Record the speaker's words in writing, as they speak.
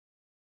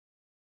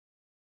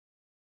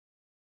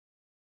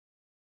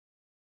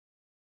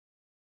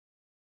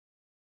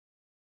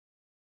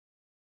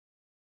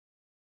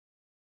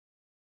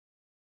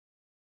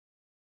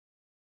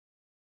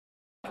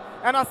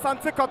and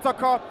Asante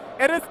Kotoko.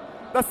 It is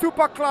the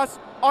Super Clash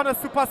on a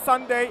Super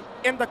Sunday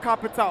in the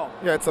capital.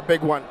 Yeah, it's a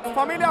big one.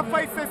 Familiar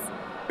faces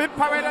being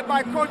paraded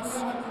by Coach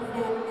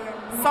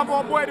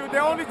Samuel Boedu. The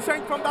only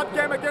change from that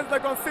game against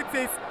Legon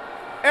Cities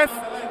is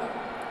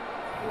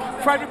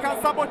Frederick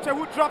Ansaboche,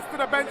 who drops to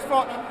the bench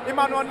for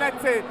Emmanuel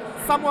Nete.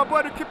 Samuel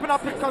Boedu keeping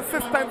up with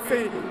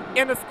consistency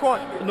in the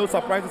squad. No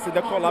surprises in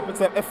the call-up.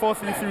 It's a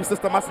 4-3-3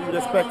 system, as you would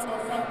expect.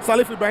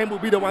 Salif Ibrahim will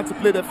be the one to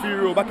play the free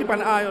role, but keep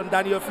an eye on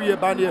Afriyie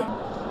Barnieh.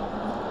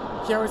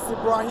 Here is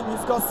Ibrahim,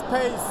 he's got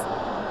space.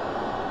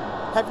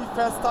 Heavy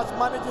first touch,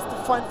 manages to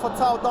find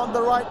Fatal down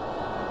the right.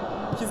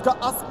 He's got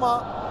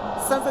Asma,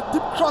 sends a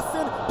deep cross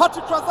in.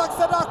 Patrick Razak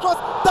sent that across.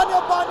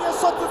 Daniel Barnieh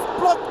shot is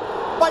blocked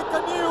by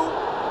Canoe.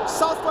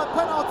 Shouts for a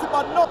penalty,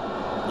 but no.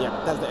 Yeah,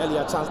 that's the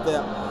earlier chance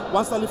there.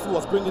 Once Salifu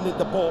was bringing in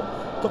the ball,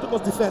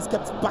 Kotoko's defense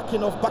kept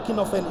backing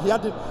off, and he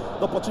had the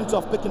opportunity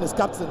of picking his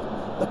captain.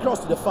 The cross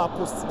to the far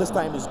post this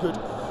time is good.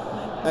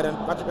 And then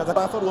Patrick Razak,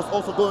 I thought, was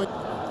also going.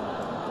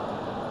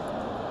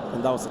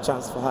 And that was a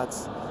chance for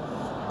Hearts.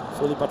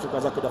 If only Patrick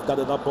Razak could have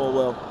gathered that ball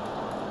well.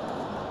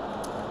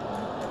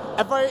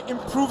 A very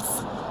improved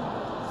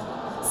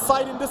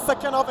side in the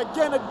second half.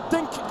 Again, a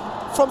dink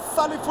from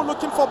Salifu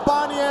looking for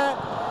Barnieh.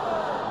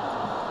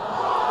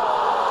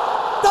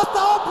 That's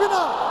the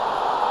opener!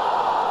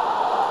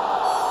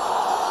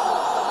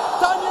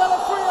 Daniel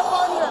Afriyie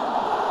Barnieh.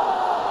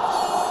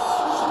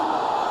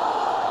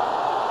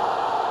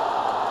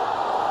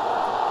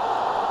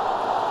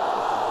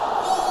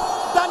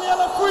 Daniel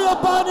Afriyie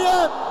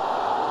Barnieh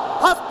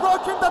has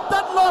broken the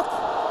deadlock.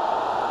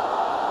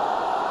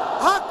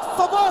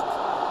 Sabok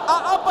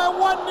are up by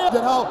 1-0.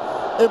 And how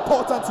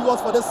important he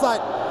was for this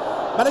side.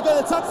 But again,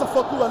 the chance of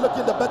Foku and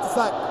looking the better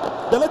side.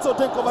 The little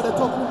drink over the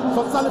top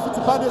from Salifu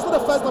to Barnieh. It's not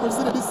the first time we've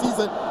seen it this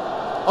season.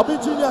 Obi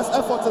Junior's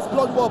efforts is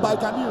blocked well by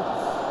Canoe.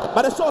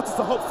 But the shot is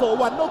a hopeful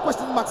one. No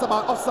question marks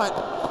about offside.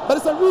 But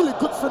it's a really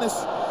good finish.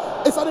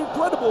 It's an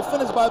incredible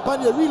finish by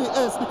Barnieh. It really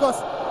is,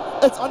 because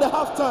it's on the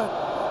half turn.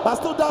 But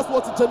still does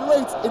what to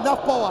generate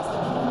enough power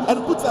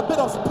and puts a bit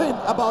of spin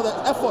about the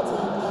effort.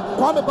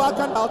 Kwame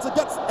Barkan out to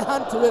get a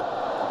hand to it.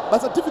 But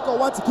it's a difficult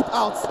one to keep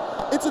out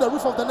into the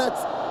roof of the net.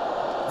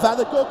 Than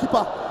the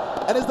goalkeeper.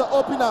 And it's the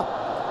opener.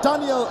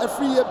 Daniel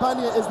Afriyie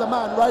Barnieh is the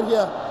man right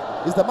here.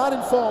 He's the man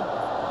in form.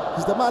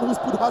 He's the man who's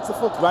put Hearts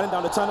of Oak running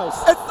down the channels.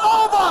 It's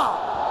over!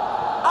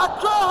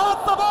 Accra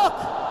Hearts of Oak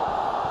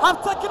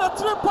have taken a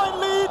 3-point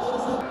lead.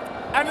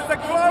 And it's a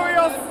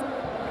glorious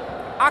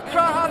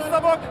Accra Hearts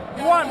of Oak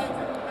 1.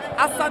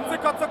 Asante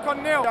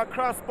Kotoko 0.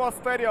 Accra Sports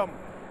Stadium.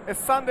 It's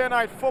Sunday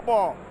night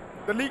football.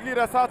 The league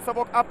leaders Hearts of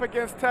Oak up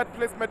against third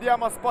place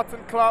Mediama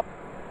Sporting Club.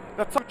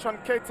 The two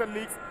truncated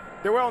leagues,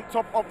 they were on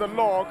top of the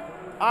log,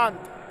 and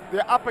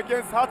they're up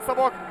against Hearts of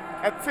Oak,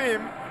 a team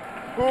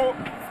who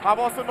have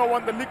also not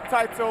won the league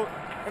title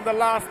in the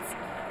last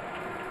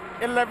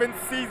 11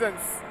 seasons.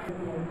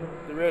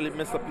 They really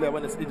miss a player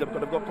when it's Egypt,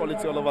 because they've got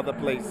quality all over the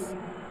place.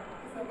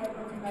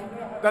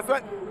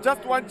 There's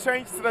just one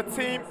change to the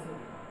team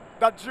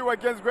that drew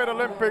against Great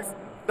Olympics.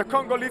 The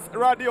Congolese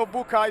Radio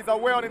Buka is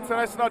away on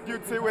international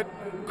duty with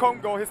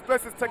Congo. His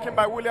place is taken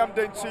by William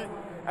Denchi,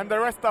 and the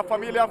rest are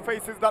familiar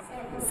faces that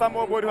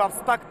Samuel Boedu have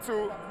stuck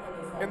to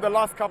in the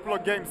last couple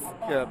of games.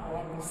 Yeah,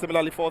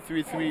 similarly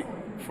 4-3-3,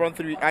 front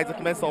three, Isaac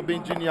Mensah,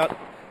 Obin Jr.,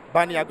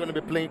 Barnieh are going to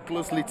be playing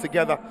closely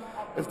together.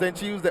 As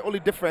Denchi is the only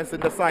difference in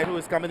the side who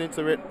is coming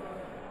into it.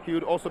 He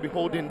would also be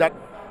holding that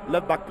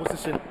left back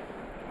position.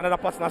 Another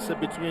partnership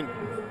between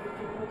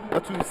the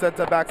two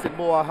centre backs in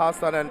Moa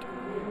Hassan and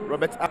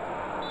Robert.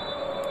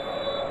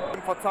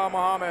 Fatal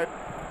Mohammed.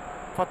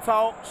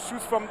 Fatal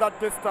shoots from that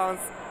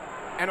distance,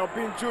 and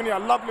Obin Jr.,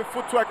 lovely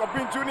footwork.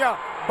 Obin Jr.,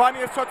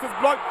 Barnieh's shot is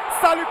blocked.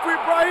 Salifu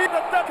Ibrahim,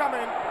 the dead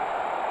coming.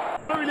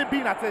 Not really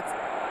been at it.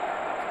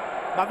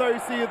 But there you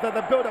see that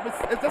the build-up,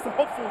 it's just a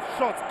hopeful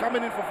shot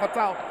coming in for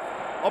Fatal.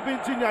 Obin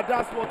Jr.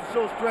 does well to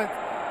show strength.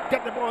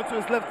 Get the ball onto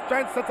his left,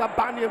 trying to set up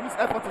Barnieh, whose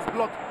effort is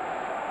blocked.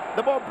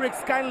 The ball breaks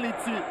kindly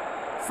to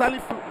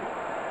Salifu.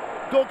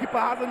 Goalkeeper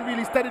hasn't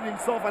really steadied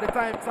himself at the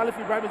time.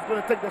 Salifu Ibrahim is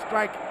going to take the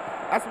strike,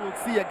 as we'll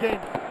see again.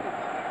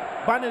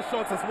 Barnieh's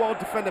shot is well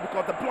defended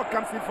because the block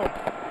comes in from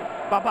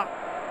Baba.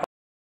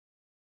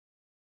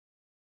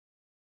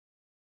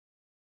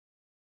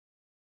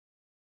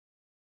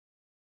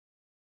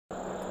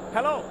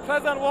 Hello,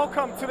 pleasant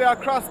welcome to the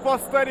Accra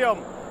Sports Stadium.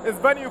 It's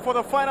venue for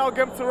the final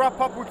game to wrap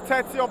up week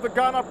 30 of the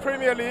Ghana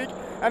Premier League,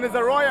 and it's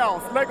the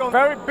Royals. Lagos,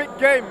 very big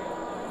game.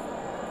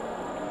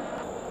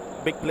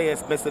 Big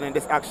players missing in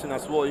this action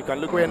as well. You can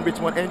look where in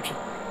Richmond entry.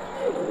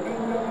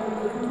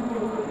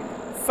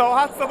 So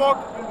Hearts of Oak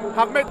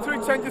have made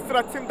 3 changes to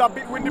the team that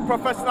beat Windy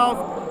Professionals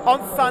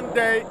on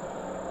Sunday.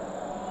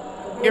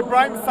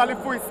 Ibrahim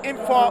Salifu is in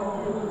for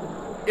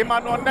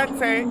Emmanuel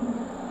Nete,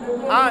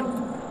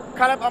 and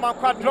Caleb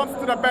Amankwa drops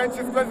to the bench.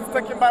 His place is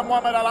taken by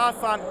Mohamed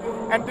Al-Hassan,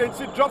 and then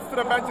she drops to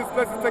the bench. His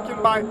place is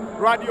taken by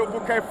Radio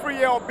Buka.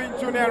 Afriyie, Obin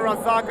Jr. and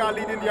Razaga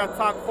leading the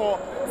attack for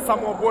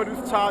Samuel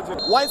Boedu's charging.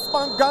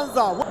 Weissman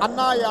Ganza,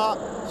 Anaya,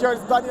 here is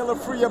Daniel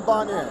Afriyie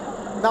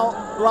Barnieh. Now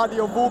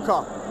Radio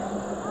Buka.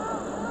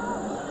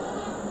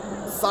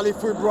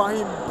 Salif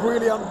Ibrahim,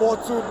 brilliant ball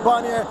to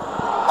Barnieh.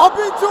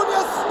 Obi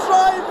Junior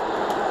strive.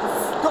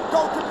 Good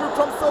goalkeeper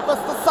from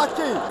Sylvester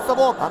Saki.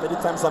 How many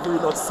times have we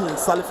not seen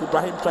Salif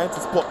Ibrahim trying to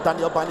spot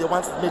Daniel Barnieh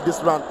once he made this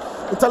run?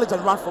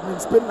 Intelligent run from him,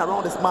 spinning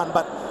around his man,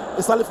 but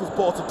it's Salif's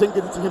ball to take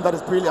it into him that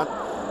is brilliant.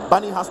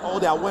 Barnieh has all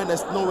the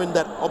awareness, knowing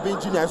that Obi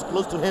Junior is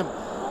close to him.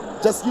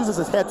 Just uses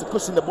his head to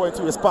cushion the ball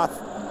into his path.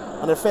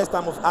 And the first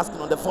time of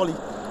asking on the volley,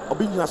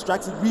 Obi Junior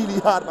strikes it really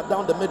hard, but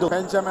down the middle.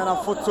 Benjamin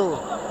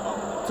Afutu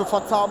to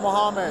Fatal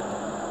Mohammed.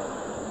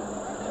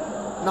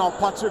 Now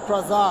Patrick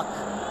Razak.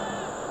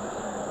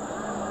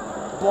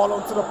 Ball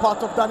onto the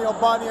path of Daniel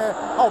Barnieh.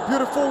 Oh,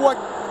 beautiful work.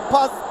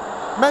 Pass.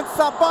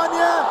 Mensah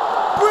Barnieh.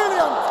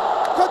 Brilliant.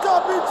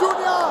 Kajabi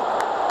Jr.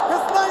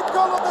 His 9th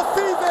goal of the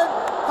season.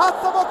 Has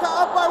Savoca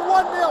up by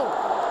 1-0.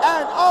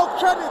 And all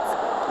credit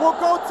will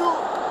go to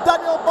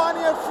Daniel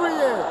Barnieh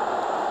Afriyie.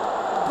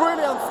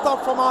 Brilliant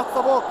stuff from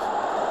Savoca.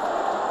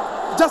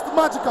 Just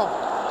magical.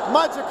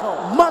 Magical.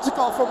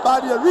 Magical from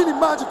Barnieh. Really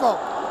magical.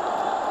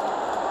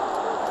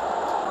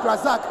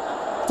 Razak.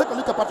 Take a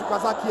look at Patrick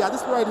Razak here.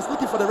 This period is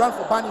looking for the run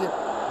for Barnieh.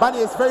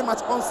 Barnieh is very much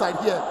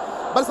onside here.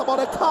 But it's about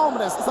the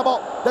calmness. It's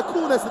about the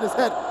coolness in his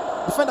head.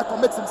 Defender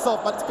commits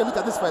himself, but take a look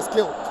at this for a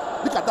skill.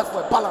 Look at that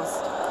for a balance.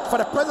 For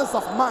the presence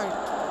of mind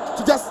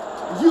to just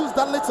use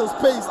that little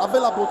space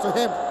available to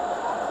him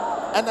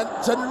and then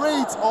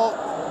generate or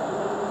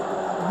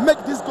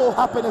make this goal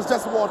happen is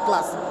just world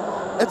class.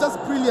 It's just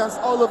brilliance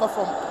all over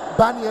from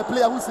Barnieh, a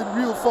player who's in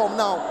real form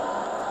now.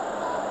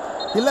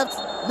 He left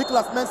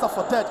Nicholas Mensah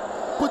for dead.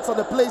 Puts on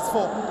the place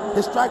for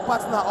his strike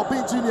partner,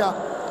 Obi Junior.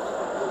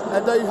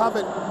 And there you have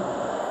it.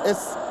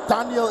 It's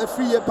Daniel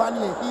Afriyie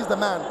Barnieh. He's the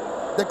man.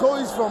 The goal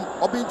is from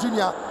Obi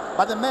Junior,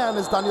 but the man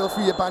is Daniel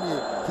Afriyie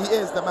Barnieh. He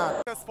is the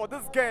man. For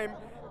this game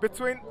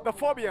between the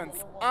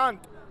Phobians and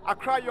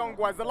Accra Young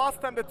Boys, the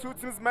last time the two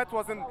teams met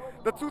was in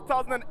the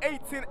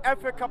 2018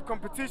 FA Cup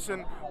competition,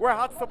 where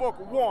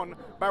Savoca won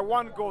by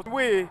 1 goal.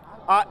 We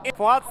are in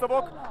for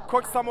Savoca.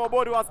 Coach Samuel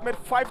Bodu has made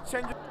 5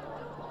 changes.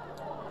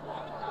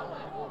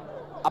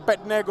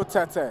 Barnieh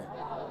Tete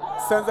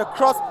sends a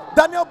cross.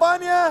 Daniel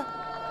Barnieh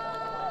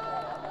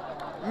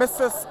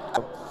misses.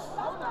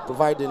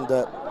 Providing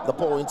the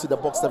ball into the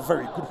box, a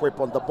very good whip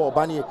on the ball.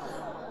 Barnieh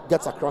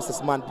gets across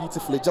his man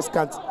beautifully, just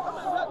can't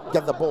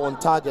get the ball on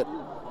target.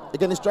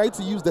 Again, he's trying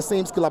to use the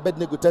same skill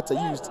Barnieh Tete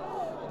used,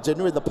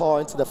 generate the power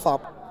into the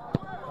FAB.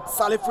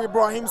 Salif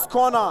Ibrahim's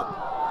corner,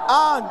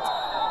 and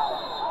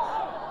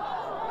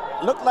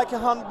looked like a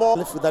handball.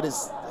 That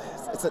is,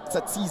 it's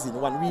a teasing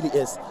one, really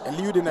is.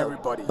 Eluding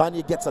everybody.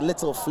 Barnieh gets a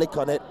little flick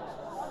on it,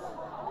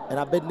 and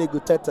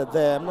Barnieh Tete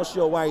there. I'm not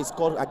sure why he's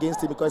called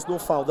against him because no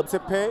foul. To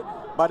pay,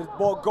 but the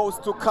ball goes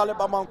to Caleb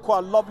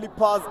Amankwa. Lovely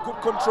pass,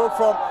 good control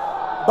from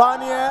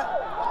Barnieh.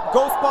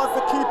 Goes past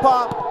the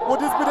keeper. Would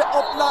this be the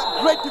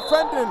upland? Great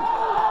defending.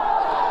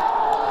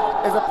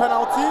 Is a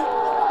penalty.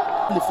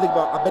 Flick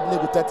by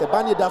Barnieh Tete.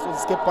 Barnieh does with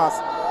escape pass.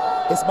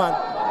 His man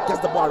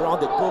gets the ball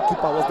around the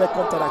goalkeeper. Was there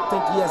contact? I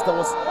think yes, there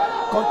was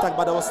contact,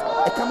 but there was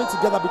a coming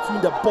together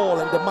between the ball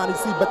and the man. You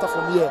see better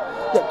from here.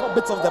 Yeah, got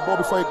bits of the ball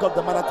before he got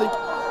the man. I think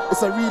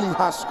it's a really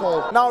harsh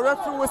call. Now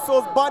referee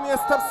whistles. Barnieh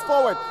steps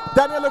forward.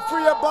 Daniel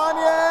Afriyie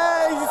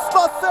Barnieh, he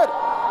slots it.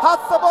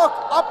 Savoca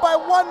up by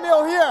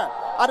 1-0 here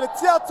at the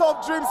Theatre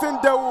of Dreams in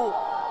Dawu.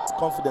 It's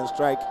confident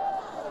strike.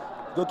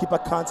 Goalkeeper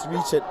can't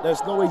reach it.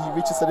 There's no way he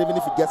reaches it, even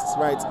if he gets it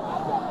right.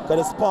 But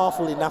it's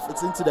powerful enough.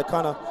 It's into the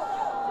corner,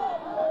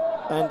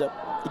 and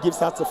it gives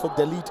Savoca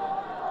the lead,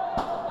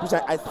 which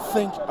I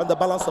think on the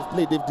balance of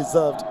play they've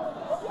deserved.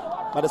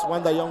 But it's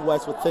one that young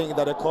boys would think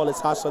that the call is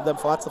harsh on them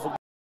for Savoca.